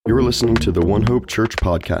You're listening to the One Hope Church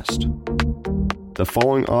podcast. The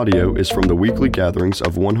following audio is from the weekly gatherings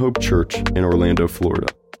of One Hope Church in Orlando, Florida.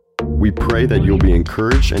 We pray that you'll be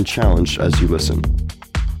encouraged and challenged as you listen.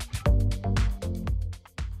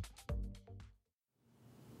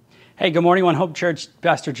 Hey, good morning, One Hope Church.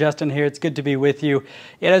 Pastor Justin here. It's good to be with you.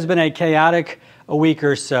 It has been a chaotic week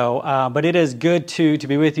or so, but it is good to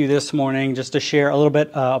be with you this morning just to share a little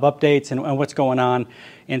bit of updates and what's going on.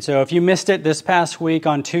 And so if you missed it this past week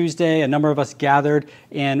on Tuesday, a number of us gathered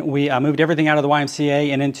and we moved everything out of the YMCA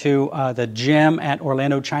and into the gym at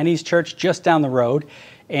Orlando Chinese Church just down the road.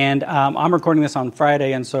 And I'm recording this on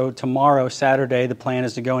Friday, and so tomorrow, Saturday, the plan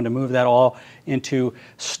is to go and to move that all into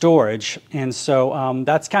storage. And so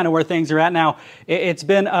that's kind of where things are at now. It's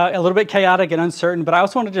been a little bit chaotic and uncertain, but I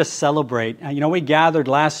also want to just celebrate. We gathered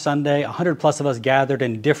last Sunday, 100 plus of us gathered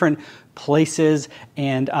in different places,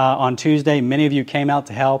 and on Tuesday, many of you came out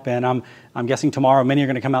to help, and I'm guessing tomorrow many are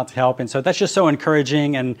going to come out to help, and so that's just so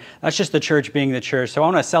encouraging, and that's just the church being the church. So I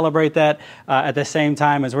want to celebrate that at the same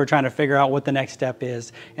time as we're trying to figure out what the next step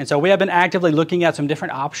is. And so we have been actively looking at some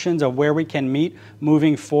different options of where we can meet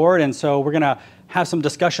moving forward, and so we're going to have some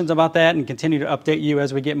discussions about that and continue to update you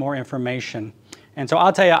as we get more information. And so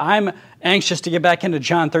I'll tell you, I'm anxious to get back into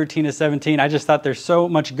John 13 to 17. I just thought there's so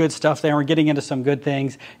much good stuff there. We're getting into some good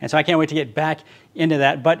things. And so I can't wait to get back into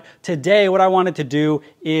that. But today, what I wanted to do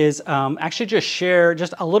is actually just share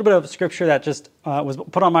just a little bit of scripture that just was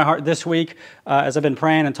put on my heart this week as I've been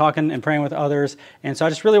praying and talking and praying with others. And so I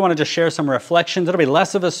just really want to just share some reflections. It'll be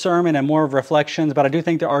less of a sermon and more of reflections, but I do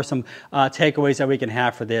think there are some takeaways that we can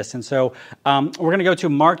have for this. And so we're going to go to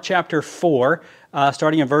Mark chapter 4.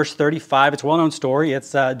 Starting in verse 35, it's a well-known story.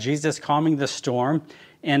 It's Jesus calming the storm.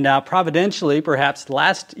 And providentially, perhaps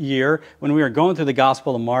last year, when we were going through the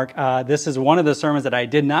Gospel of Mark, this is one of the sermons that I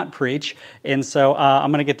did not preach. And so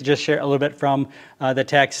I'm going to get to just share a little bit from the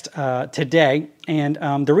text today. And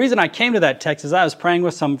the reason I came to that text is I was praying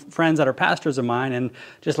with some friends that are pastors of mine and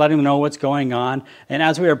just letting them know what's going on. And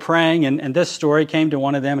as we were praying, and this story came to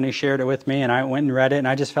one of them, and he shared it with me, and I went and read it, and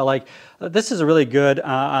I just felt like this is a really good,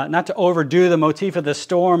 not to overdo the motif of the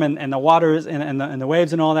storm and the waters and the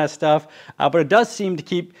waves and all that stuff, but it does seem to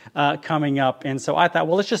keep coming up. And so I thought,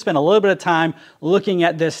 well, let's just spend a little bit of time looking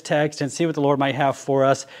at this text and see what the Lord might have for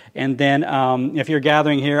us. And then if you're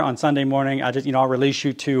gathering here on Sunday morning, I'll release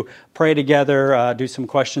you to pray together, do some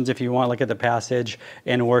questions if you want, look at the passage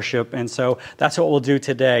and worship. And so that's what we'll do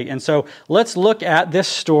today. And so let's look at this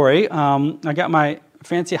story. I got my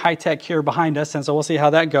fancy high tech here behind us, and so we'll see how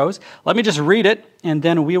that goes. Let me just read it, and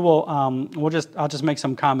then we will. I'll just make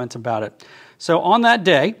some comments about it. So on that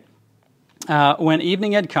day, when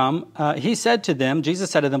evening had come, Jesus said to them,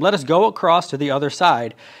 "Let us go across to the other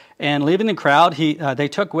side." And leaving the crowd, they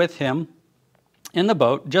took with him in the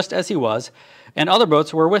boat, just as he was, and other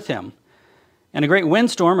boats were with him. And a great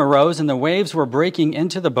windstorm arose, and the waves were breaking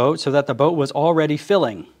into the boat, so that the boat was already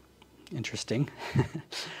filling. Interesting.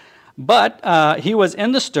 But he was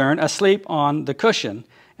in the stern, asleep on the cushion.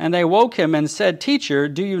 And they woke him and said, "Teacher,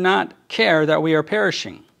 do you not care that we are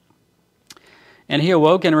perishing?" And he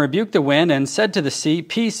awoke and rebuked the wind and said to the sea,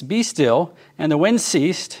 "Peace, be still." And the wind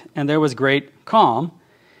ceased, and there was great calm.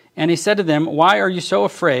 And he said to them, "Why are you so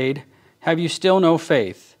afraid? Have you still no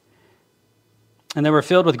faith?" And they were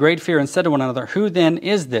filled with great fear and said to one another, "Who then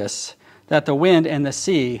is this, that the wind and the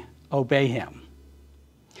sea obey him?"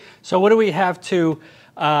 So what do we have to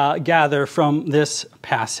gather from this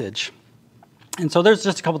passage? And so there's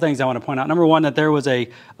just a couple things I want to point out. Number one, that there was a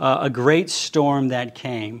great storm that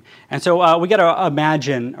came. And so we got to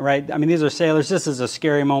imagine, right? I mean, these are sailors. This is a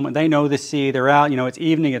scary moment. They know the sea. They're out. It's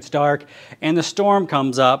evening. It's dark. And the storm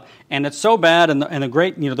comes up. And it's so bad. And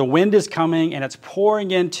the wind is coming. And it's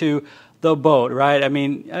pouring into the boat, right? I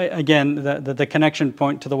mean, again, the connection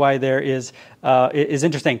point to the why there is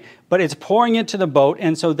interesting. But it's pouring into the boat.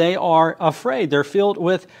 And so they are afraid. They're filled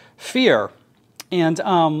with fear. And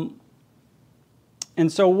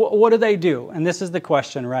so what do they do? And this is the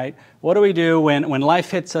question, right? What do we do when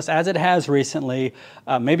life hits us, as it has recently?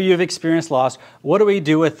 Maybe you've experienced loss. What do we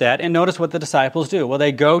do with that? And notice what the disciples do. Well,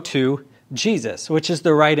 they go to Jesus, which is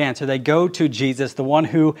the right answer. They go to Jesus, the one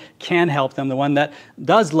who can help them, the one that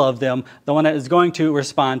does love them, the one that is going to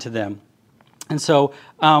respond to them. And so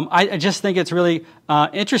I just think it's really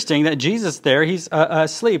interesting that Jesus there, he's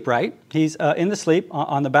asleep, right? He's in the sleep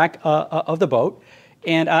on the back of the boat.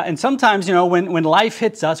 And sometimes, when life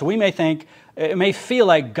hits us, we may think, it may feel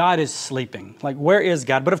like God is sleeping. Like, where is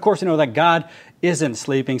God? But of course, that God isn't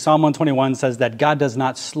sleeping. Psalm 121 says that God does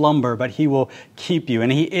not slumber, but He will keep you,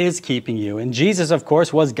 and He is keeping you. And Jesus, of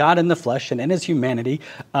course, was God in the flesh, and in His humanity,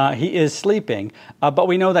 He is sleeping. But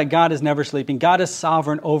we know that God is never sleeping. God is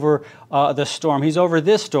sovereign over the storm. He's over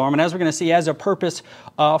this storm, and as we're going to see, He has a purpose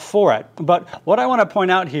for it. But what I want to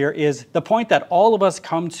point out here is the point that all of us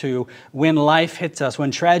come to when life hits us,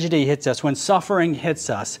 when tragedy hits us, when suffering hits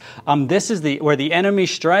us. This is where the enemy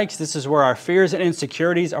strikes. This is where our fears and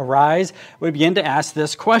insecurities arise. We begin to ask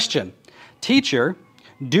this question: Teacher,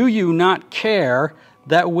 do you not care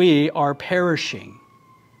that we are perishing?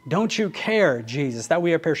 Don't you care, Jesus, that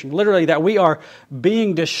we are perishing? Literally, that we are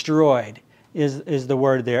being destroyed is the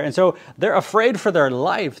word there. And so they're afraid for their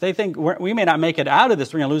life. They think we may not make it out of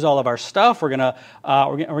this. We're going to lose all of our stuff. We're going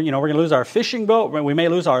to lose our fishing boat. We may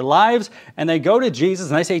lose our lives. And they go to Jesus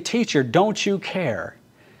and they say, Teacher, don't you care?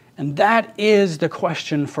 And that is the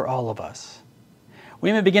question for all of us.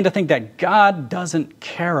 We may begin to think that God doesn't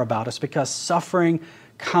care about us because suffering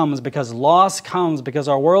comes, because loss comes, because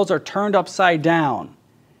our worlds are turned upside down.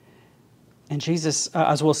 And Jesus,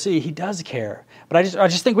 as we'll see, He does care. But I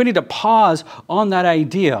just think we need to pause on that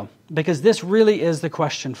idea, because this really is the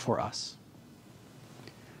question for us.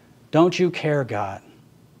 Don't you care, God?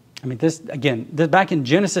 I mean, back in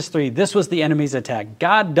Genesis 3, this was the enemy's attack.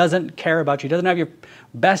 God doesn't care about you. He doesn't have your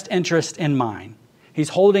best interest in mind. He's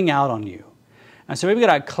holding out on you. And so we've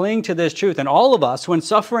got to cling to this truth. And all of us, when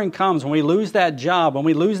suffering comes, when we lose that job, when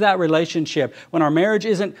we lose that relationship, when our marriage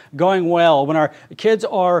isn't going well, when our kids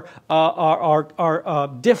are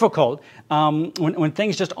difficult, when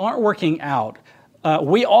things just aren't working out,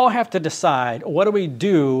 we all have to decide, what do we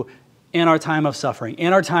do in our time of suffering,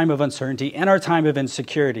 in our time of uncertainty, in our time of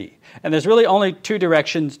insecurity? And there's really only two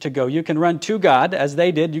directions to go. You can run to God, as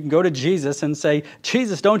they did. You can go to Jesus and say,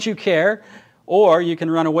 Jesus, don't you care? Or you can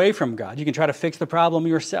run away from God. You can try to fix the problem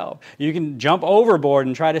yourself. You can jump overboard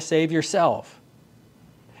and try to save yourself.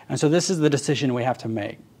 And so this is the decision we have to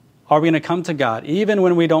make. Are we going to come to God even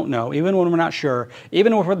when we don't know, even when we're not sure,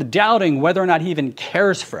 even when we're doubting whether or not He even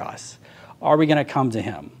cares for us? Are we going to come to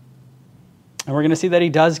Him? And we're going to see that He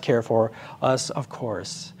does care for us, of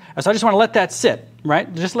course. And so I just want to let that sit,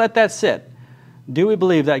 right? Just let that sit. Do we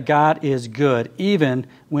believe that God is good even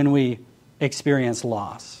when we experience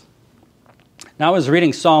loss? Now, I was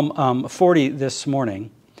reading Psalm 40 this morning,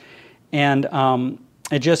 and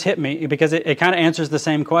it just hit me because it kind of answers the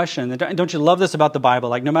same question. Don't you love this about the Bible?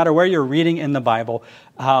 Like, no matter where you're reading in the Bible,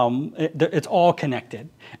 it's all connected.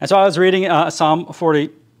 And so I was reading Psalm 40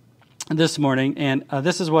 this morning, and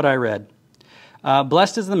this is what I read.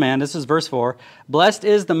 Blessed is the man, this is verse 4, blessed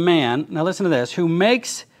is the man, now listen to this, who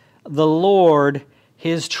makes the Lord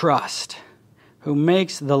his trust. Who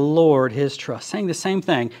makes the Lord his trust. Saying the same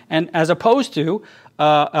thing. And as opposed to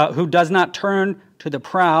who does not turn to the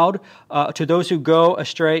proud, to those who go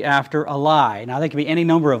astray after a lie. Now, there can be any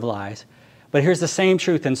number of lies. But here's the same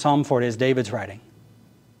truth in Psalm 40 as David's writing.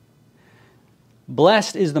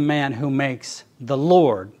 Blessed is the man who makes the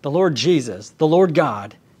Lord Jesus, the Lord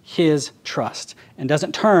God, his trust, and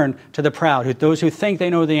doesn't turn to the proud, those who think they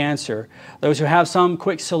know the answer, those who have some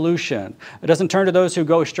quick solution. It doesn't turn to those who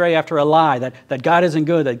go astray after a lie, that God isn't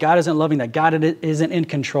good, that God isn't loving, that God isn't in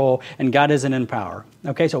control, and God isn't in power.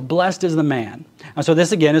 Okay, so blessed is the man. And so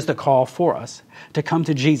this again is the call for us to come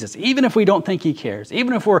to Jesus, even if we don't think He cares,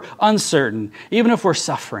 even if we're uncertain, even if we're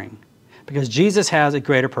suffering, because Jesus has a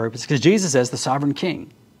greater purpose, because Jesus is the sovereign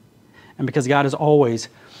King, and because God is always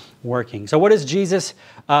working. So what does Jesus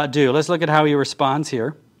do? Let's look at how He responds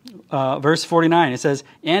here. Verse 49, it says,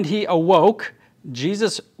 and He awoke,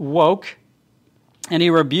 Jesus woke, and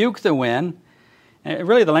He rebuked the wind. And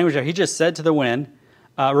really the language there, He just said to the wind,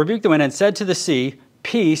 rebuked the wind and said to the sea,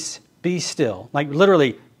 peace, be still. Like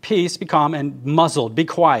literally, peace, be calm, and muzzled, be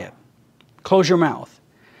quiet. Close your mouth.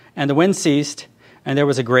 And the wind ceased, and there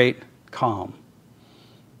was a great calm.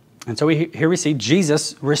 And so here we see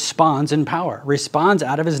Jesus responds in power, responds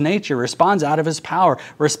out of His nature, responds out of His power,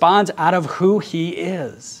 responds out of who He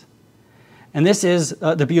is. And this is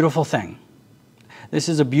the beautiful thing. This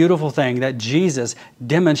is a beautiful thing that Jesus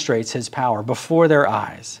demonstrates His power before their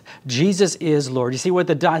eyes. Jesus is Lord. You see, what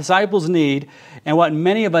the disciples need and what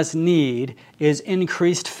many of us need is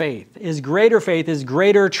increased faith, is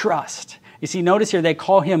greater trust. You see, notice here they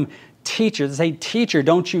call Him teacher. They say, teacher,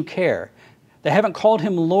 don't you care? They haven't called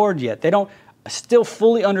Him Lord yet. They don't still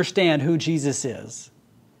fully understand who Jesus is.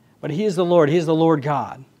 But He is the Lord. He is the Lord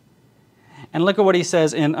God. And look at what He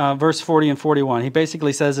says in verse 40 and 41. He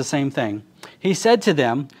basically says the same thing. He said to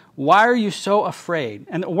them, why are you so afraid?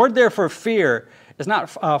 And the word there for fear is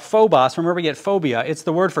not phobos, from where we get phobia. It's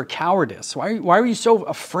the word for cowardice. Why are you so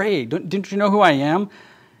afraid? Didn't you know who I am?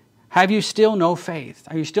 Have you still no faith?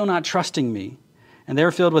 Are you still not trusting me?" And they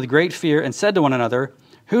were filled with great fear and said to one another,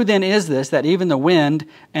 "Who then is this that even the wind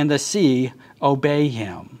and the sea obey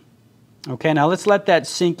him?" Okay, now let's let that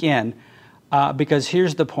sink in because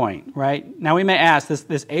here's the point, right? Now we may ask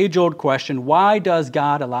this age-old question, why does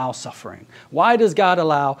God allow suffering? Why does God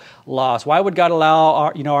allow loss? Why would God allow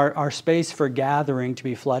our space for gathering to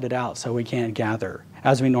be flooded out so we can't gather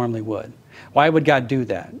as we normally would? Why would God do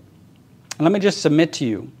that? And let me just submit to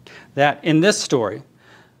you that in this story,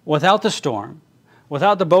 without the storm,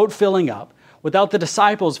 without the boat filling up, without the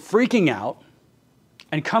disciples freaking out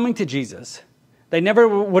and coming to Jesus, they never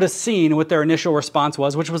would have seen what their initial response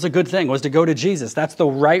was, which was a good thing, was to go to Jesus. That's the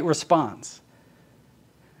right response.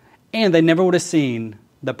 And they never would have seen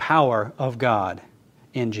the power of God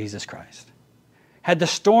in Jesus Christ. Had the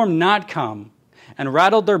storm not come and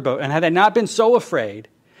rattled their boat, and had they not been so afraid,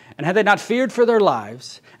 and had they not feared for their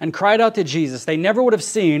lives and cried out to Jesus, they never would have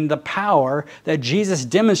seen the power that Jesus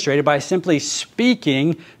demonstrated by simply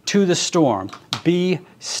speaking to the storm. Be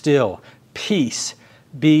still. Peace.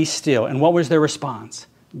 Be still. And what was their response?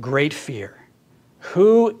 Great fear.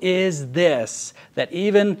 Who is this that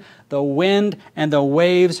even the wind and the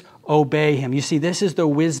waves obey him? You see, this is the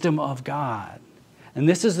wisdom of God. And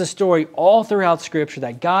this is the story all throughout Scripture,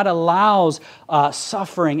 that God allows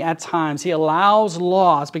suffering at times. He allows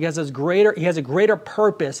loss because He has a greater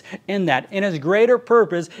purpose in that. And His greater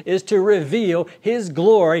purpose is to reveal His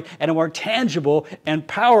glory in a more tangible and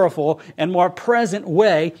powerful and more present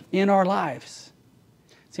way in our lives.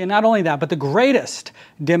 See, and not only that, but the greatest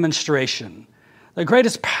demonstration, the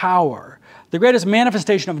greatest power, the greatest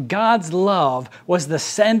manifestation of God's love was the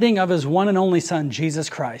sending of His one and only Son, Jesus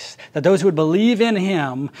Christ, that those who would believe in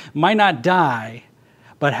Him might not die,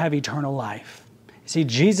 but have eternal life. See,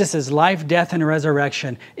 Jesus' life, death, and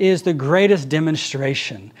resurrection is the greatest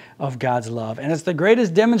demonstration of God's love, and it's the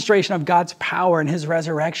greatest demonstration of God's power in His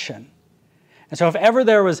resurrection. And so if ever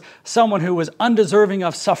there was someone who was undeserving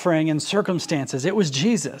of suffering and circumstances, it was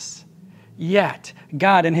Jesus. Yet,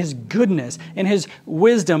 God in His goodness, in His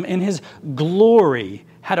wisdom, in His glory,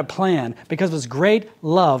 had a plan because of His great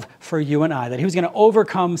love for you and I, that He was going to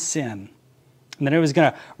overcome sin, and that He was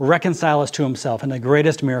going to reconcile us to Himself in the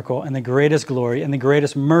greatest miracle and the greatest glory and the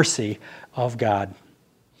greatest mercy of God.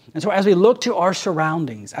 And so as we look to our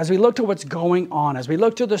surroundings, as we look to what's going on, as we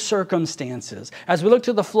look to the circumstances, as we look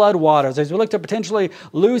to the flood waters, as we look to potentially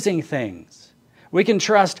losing things, we can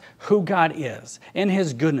trust who God is in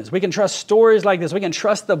His goodness. We can trust stories like this. We can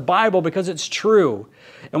trust the Bible because it's true.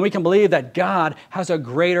 And we can believe that God has a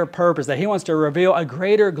greater purpose, that He wants to reveal a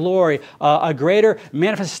greater glory, a greater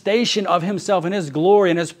manifestation of Himself and His glory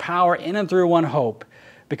and His power in and through one hope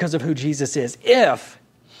because of who Jesus is. If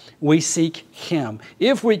we seek Him,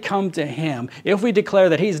 if we come to Him, if we declare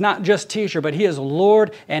that He's not just teacher, but He is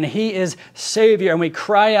Lord and He is Savior, and we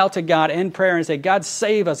cry out to God in prayer and say, God,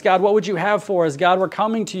 save us. God, what would you have for us? God, we're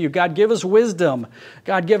coming to you. God, give us wisdom.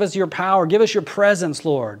 God, give us your power. Give us your presence,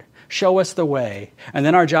 Lord. Show us the way. And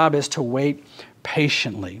then our job is to wait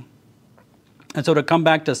patiently. And so to come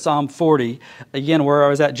back to Psalm 40, again, where I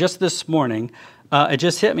was at just this morning, it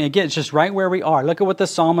just hit me. Again, it's just right where we are. Look at what the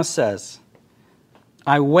psalmist says.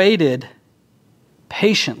 I waited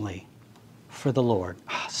patiently for the Lord.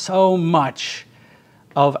 So much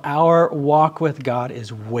of our walk with God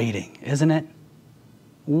is waiting, isn't it?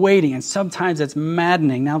 Waiting, and sometimes it's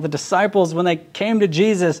maddening. Now, the disciples, when they came to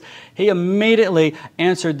Jesus, He immediately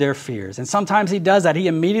answered their fears. And sometimes He does that. He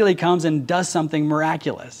immediately comes and does something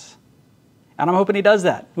miraculous. And I'm hoping He does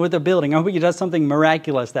that with the building. I'm hoping He does something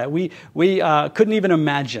miraculous that we couldn't even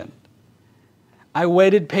imagine. I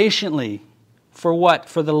waited patiently. For what?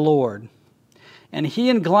 For the Lord. And He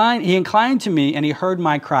inclined to me and He heard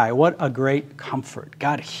my cry. What a great comfort.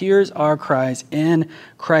 God hears our cries in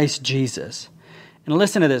Christ Jesus. And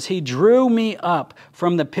listen to this. He drew me up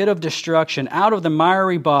from the pit of destruction, out of the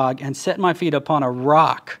miry bog, and set my feet upon a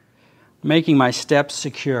rock, making my steps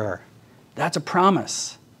secure. That's a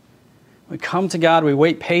promise. We come to God, we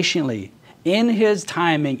wait patiently. In His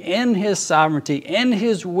timing, in His sovereignty, in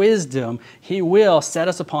His wisdom, He will set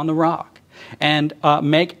us upon the rock and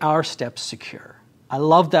make our steps secure. I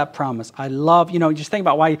love that promise. I love, just think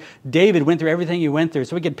about why David went through everything he went through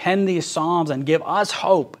so we could pen these Psalms and give us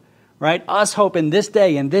hope, right? Us hope in this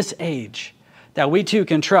day, in this age, that we too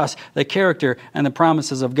can trust the character and the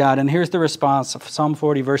promises of God. And here's the response of Psalm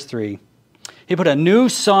 40, verse 3. He put a new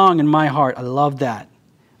song in my heart. I love that.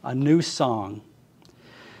 A new song.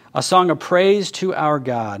 A song of praise to our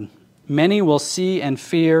God. Many will see and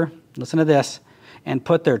fear, listen to this, and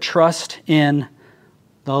put their trust in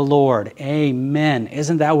the Lord. Amen.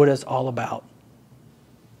 Isn't that what it's all about?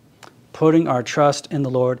 Putting our trust in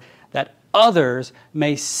the Lord. others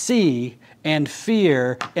may see and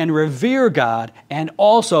fear and revere God and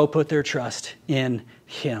also put their trust in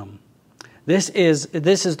Him. This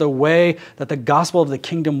is the way that the gospel of the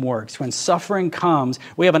kingdom works. When suffering comes,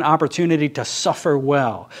 we have an opportunity to suffer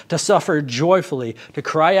well, to suffer joyfully, to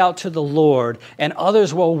cry out to the Lord, and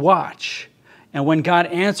others will watch. And when God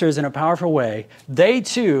answers in a powerful way, they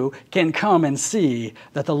too can come and see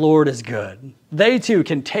that the Lord is good. They too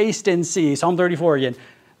can taste and see, Psalm 34 again,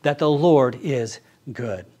 that the Lord is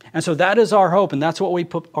good. And so that is our hope, and that's what we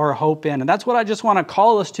put our hope in. And that's what I just want to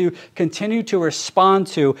call us to continue to respond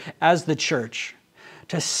to as the church,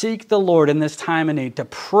 to seek the Lord in this time of need, to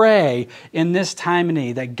pray in this time of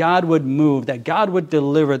need, that God would move, that God would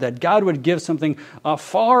deliver, that God would give something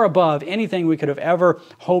far above anything we could have ever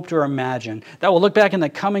hoped or imagined. That we'll look back in the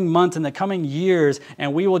coming months and the coming years,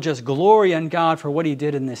 and we will just glory in God for what He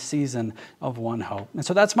did in this season of One Hope. And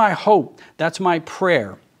so that's my hope. That's my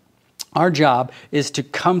prayer. Our job is to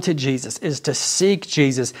come to Jesus, is to seek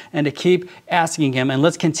Jesus, and to keep asking Him. And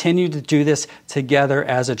let's continue to do this together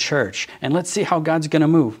as a church. And let's see how God's going to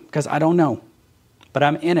move, because I don't know. But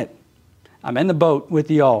I'm in it. I'm in the boat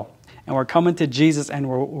with y'all. And we're coming to Jesus, and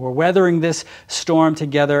we're weathering this storm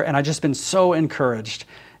together. And I've just been so encouraged.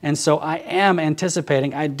 And so I am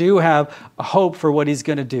anticipating, I do have a hope for what He's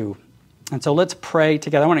going to do. And so let's pray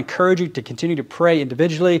together. I want to encourage you to continue to pray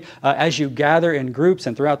individually as you gather in groups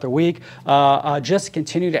and throughout the week. Just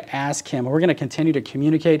continue to ask Him. We're going to continue to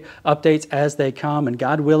communicate updates as they come. And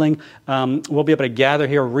God willing, we'll be able to gather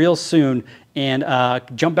here real soon and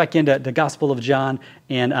jump back into the Gospel of John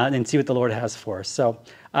and see what the Lord has for us. So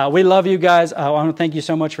we love you guys. I want to thank you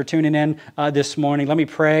so much for tuning in this morning. Let me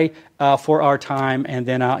pray for our time, and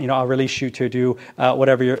then I'll release you to do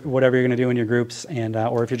whatever you're going to do in your groups, and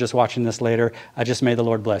or if you're just watching this later, just may the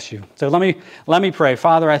Lord bless you. So let me pray.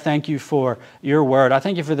 Father, I thank you for your word. I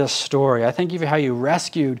thank you for this story. I thank you for how you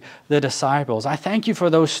rescued the disciples. I thank you for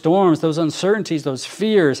those storms, those uncertainties, those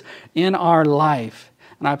fears in our life.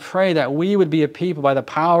 And I pray that we would be a people by the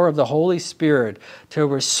power of the Holy Spirit to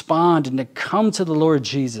respond and to come to the Lord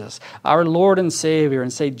Jesus, our Lord and Savior,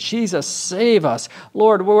 and say, Jesus, save us.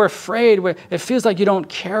 Lord, we're afraid. It feels like you don't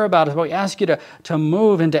care about us, but we ask you to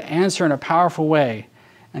move and to answer in a powerful way.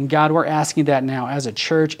 And God, we're asking that now as a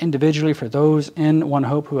church, individually, for those in One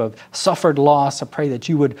Hope who have suffered loss. I pray that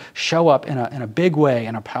you would show up in a big way,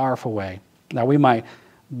 in a powerful way, that we might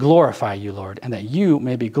glorify you, Lord, and that you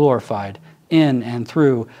may be glorified in and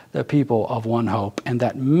through the people of One Hope, and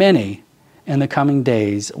that many in the coming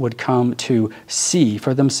days would come to see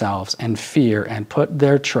for themselves and fear and put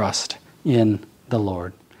their trust in the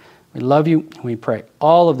Lord. We love you, and we pray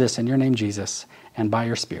all of this in your name, Jesus, and by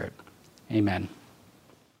your Spirit. Amen.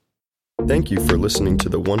 Thank you for listening to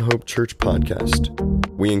the One Hope Church podcast.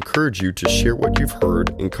 We encourage you to share what you've heard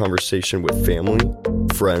in conversation with family,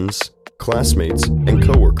 friends, classmates, and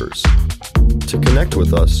coworkers. To connect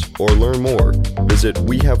with us or learn more, visit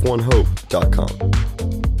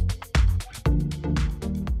wehaveonehope.com.